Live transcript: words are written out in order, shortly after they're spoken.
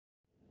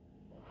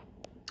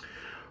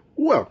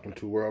Welcome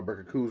to World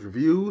Breaker Coo's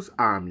Reviews.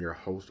 I'm your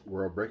host,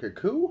 World Breaker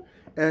Coo,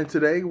 and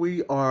today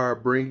we are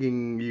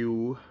bringing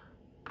you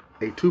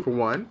a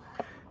 2-for-1,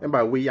 and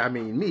by we I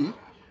mean me.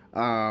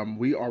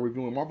 We are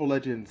reviewing Marvel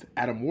Legends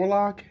Adam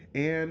Warlock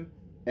and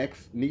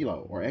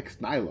Nihlo, or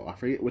Nihlo. I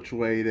forget which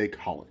way they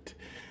call it.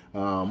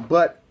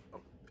 But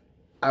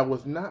I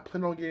was not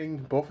planning on getting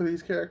both of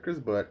these characters,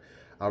 but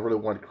I really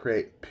want to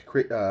create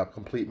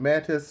complete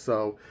Mantis,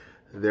 so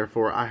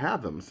therefore I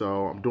have them.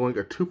 So I'm doing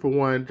a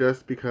 2-for-1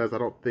 just because I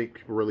don't think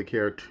people really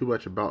care too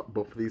much about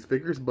both of these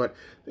figures, but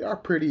they are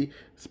pretty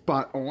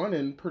spot on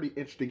and pretty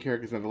interesting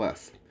characters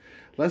nonetheless.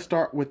 Let's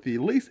start with the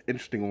least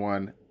interesting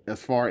one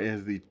as far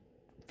as the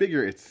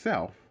figure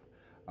itself,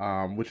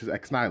 which is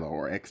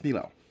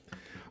Nihlo.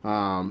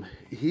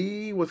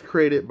 He was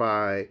created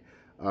by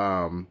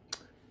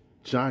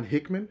John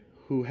Hickman,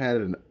 who had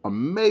an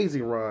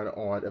amazing run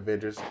on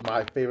Avengers,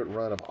 my favorite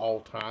run of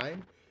all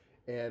time.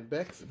 And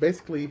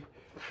basically,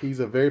 he's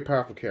a very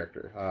powerful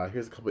character.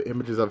 Here's a couple of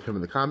images of him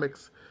in the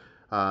comics.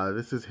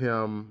 This is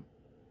him,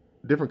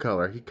 different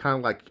color.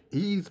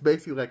 He's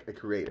basically like a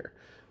creator.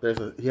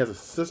 He has a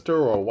sister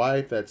or a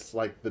wife that's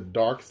like the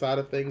dark side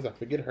of things. I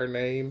forget her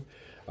name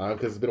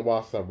because it's been a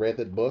while since I've read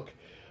that book.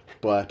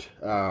 But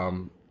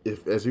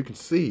as you can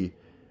see,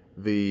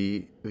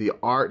 the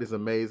art is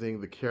amazing.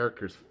 The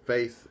character's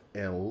face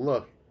and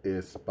look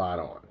is spot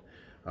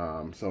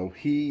on. So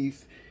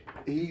he's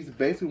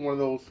basically one of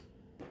those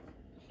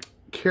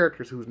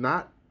characters who's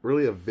not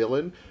really a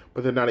villain,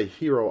 but they're not a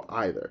hero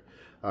either.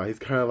 He's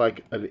kind of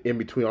like an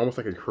in-between, almost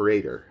like a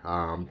creator.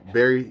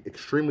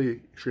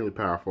 Extremely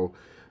powerful.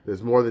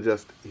 There's more than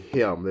just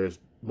him. There's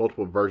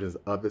multiple versions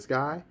of this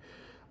guy.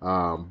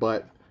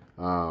 But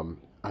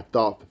I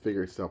thought the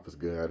figure itself was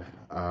good.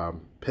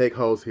 Peg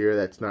holes here,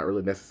 that's not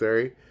really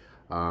necessary.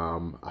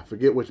 I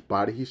forget which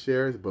body he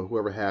shares, but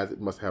whoever has it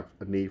must have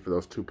a need for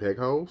those 2 peg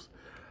holes.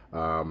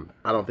 I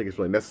don't think it's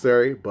really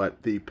necessary,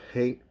 but the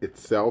paint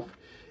itself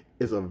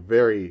is a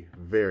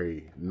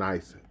very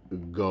nice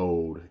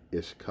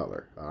gold-ish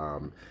color.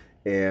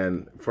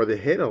 And for the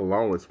head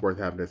alone, it's worth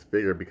having this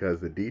figure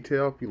because the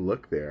detail, if you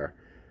look there,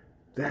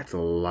 that's a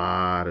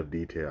lot of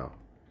detail.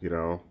 You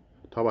know,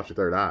 talk about your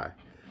third eye.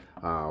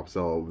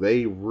 So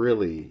they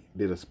really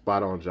did a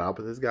spot-on job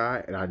with this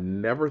guy, and I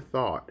never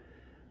thought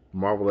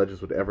Marvel Legends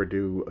would ever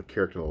do a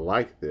character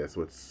like this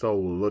with so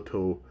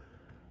little,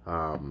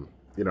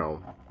 you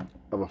know,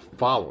 of a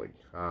following.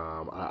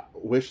 I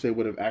wish they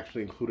would have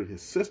actually included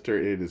his sister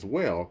in it as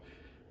well,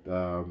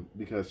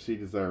 because she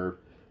deserved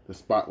the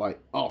spotlight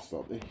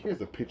also. And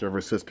here's a picture of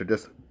her sister,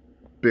 just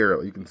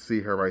barely. You can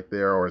see her right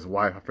there, or his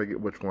wife, I forget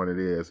which one it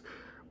is,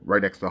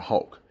 right next to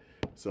Hulk.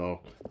 So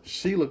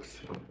she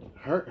looks,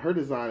 her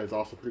design is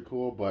also pretty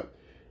cool, but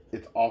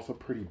it's also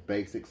pretty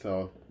basic,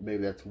 so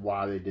maybe that's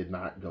why they did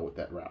not go with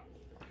that route.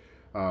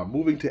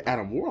 Moving to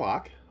Adam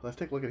Warlock, let's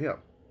take a look at him.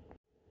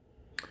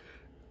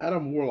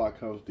 Adam Warlock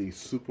comes with the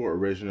super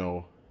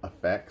original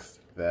effects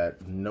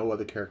that no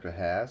other character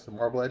has in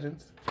Marvel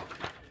Legends.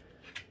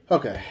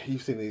 Okay,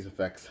 you've seen these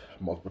effects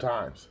multiple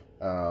times,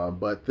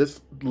 but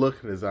this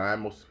look and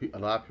design, a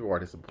lot of people are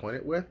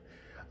disappointed with,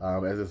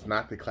 as it's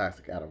not the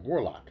classic Adam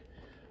Warlock.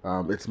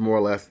 It's more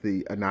or less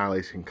the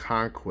Annihilation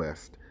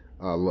Conquest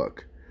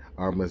look.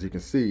 As you can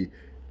see,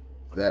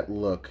 that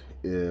look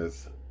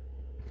is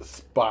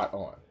spot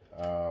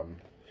on.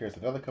 Here's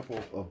another couple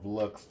of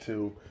looks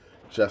too,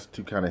 just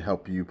to kind of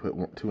help you put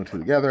 2 and 2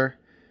 together.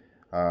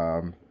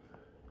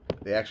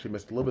 They actually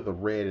missed a little bit of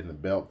the red in the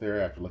belt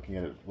there after looking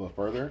at it a little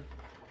further.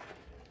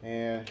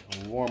 And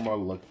one more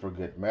look for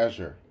good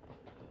measure.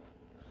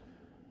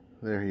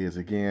 There he is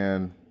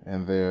again,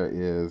 and there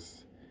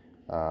is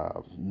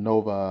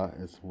Nova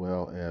as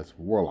well as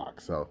Warlock.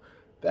 So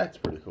that's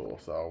pretty cool.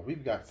 So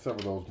we've got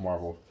several of those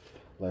Marvel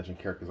Legend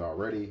characters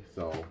already,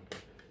 so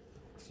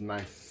it's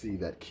nice to see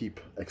that keep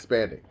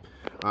expanding.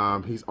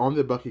 He's on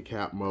the bucket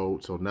cap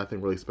mode, so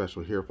nothing really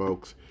special here,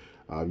 folks.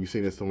 You've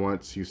seen this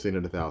once, you've seen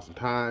it 1,000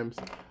 times.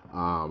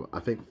 I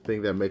think the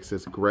thing that makes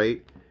this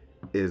great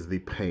is the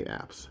paint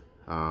apps.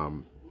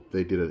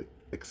 They did an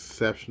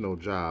exceptional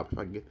job, if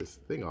I can get this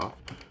thing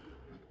off,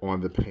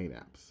 on the paint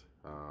apps.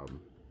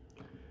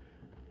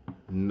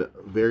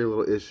 Very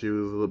little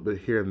issues, a little bit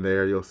here and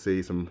there. You'll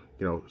see some,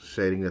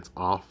 shading that's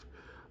off,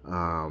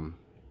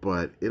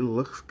 but it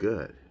looks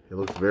good. It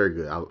looks very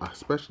good. I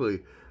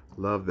especially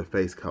love the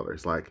face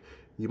colors. Like,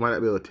 you might not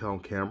be able to tell on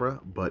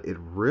camera, but it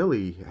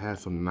really has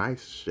some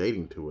nice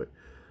shading to it.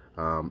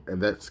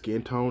 And that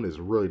skin tone is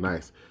really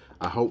nice.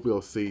 I hope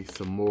we'll see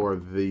some more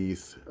of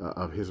these,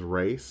 of his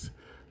race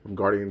from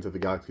Guardians of the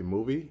Galaxy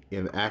movie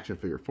in the action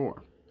figure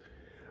form.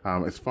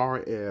 As far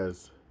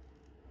as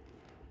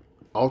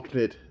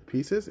alternate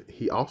pieces,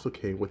 he also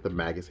came with the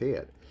Magus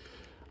head.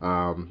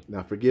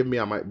 Now, forgive me,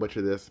 I might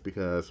butcher this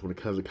because when it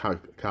comes to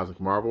Cosmic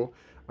Marvel,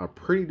 I'm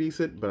pretty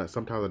decent, but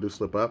sometimes I do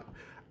slip up.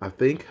 I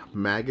think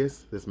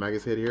this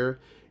Magus head here,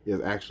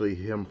 is actually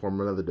him from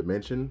another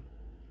dimension,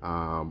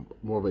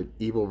 more of an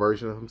evil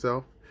version of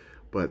himself.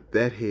 But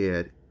that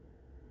head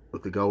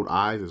with the gold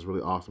eyes is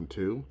really awesome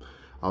too.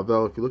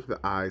 Although if you look at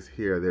the eyes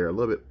here, they're a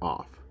little bit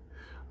off.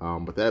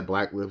 But that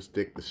black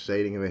lipstick, the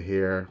shading in the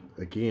hair,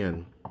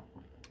 again,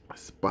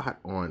 spot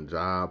on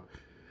job.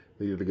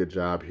 They did a good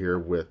job here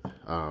with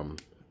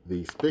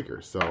these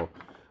figures. So,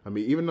 I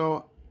mean, even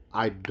though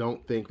I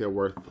don't think they're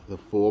worth the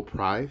full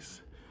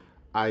price,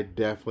 I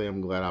definitely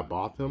am glad I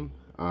bought them.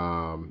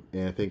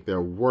 And I think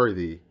they're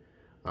worthy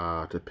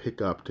to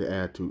pick up to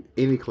add to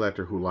any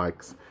collector who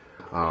likes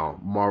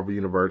Marvel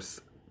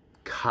Universe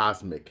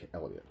cosmic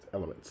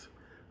elements,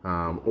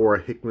 or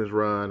a Hickman's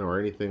run or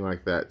anything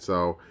like that.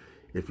 So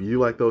if you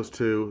like those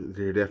two,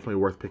 they're definitely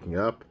worth picking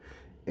up.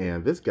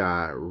 And this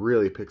guy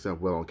really picks up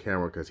well on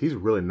camera because he's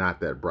really not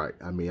that bright.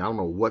 I mean, I don't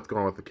know what's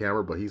going on with the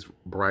camera, but he's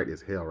bright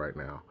as hell right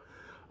now.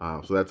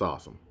 So that's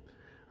awesome.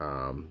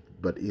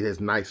 But he has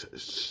nice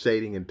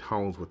shading and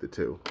tones with it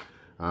too.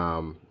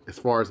 As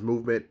far as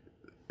movement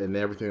and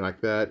everything like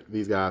that,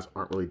 these guys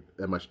aren't really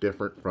that much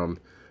different from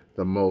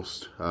the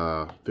most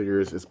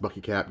figures. It's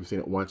Bucky Cap. You've seen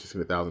it once, you've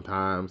seen it 1,000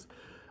 times.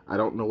 I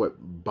don't know what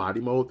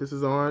body mode this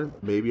is on.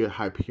 Maybe a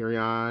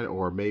Hyperion,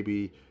 or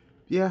maybe,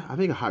 yeah, I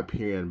think a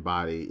Hyperion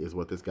body is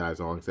what this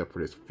guy's on, except for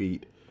his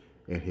feet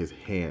and his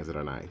hands that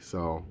are nice.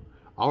 So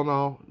all in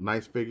all,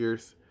 nice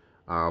figures.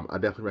 I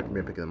definitely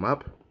recommend picking them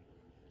up.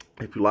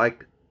 If you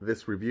liked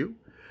this review,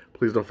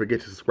 please don't forget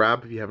to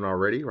subscribe if you haven't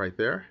already right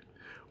there.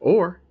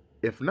 Or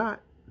if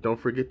not, don't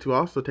forget to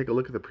also take a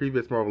look at the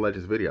previous Marvel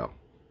Legends video.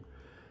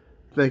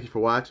 Thank you for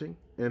watching,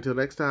 and until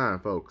next time,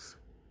 folks,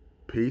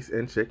 peace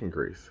and chicken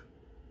grease.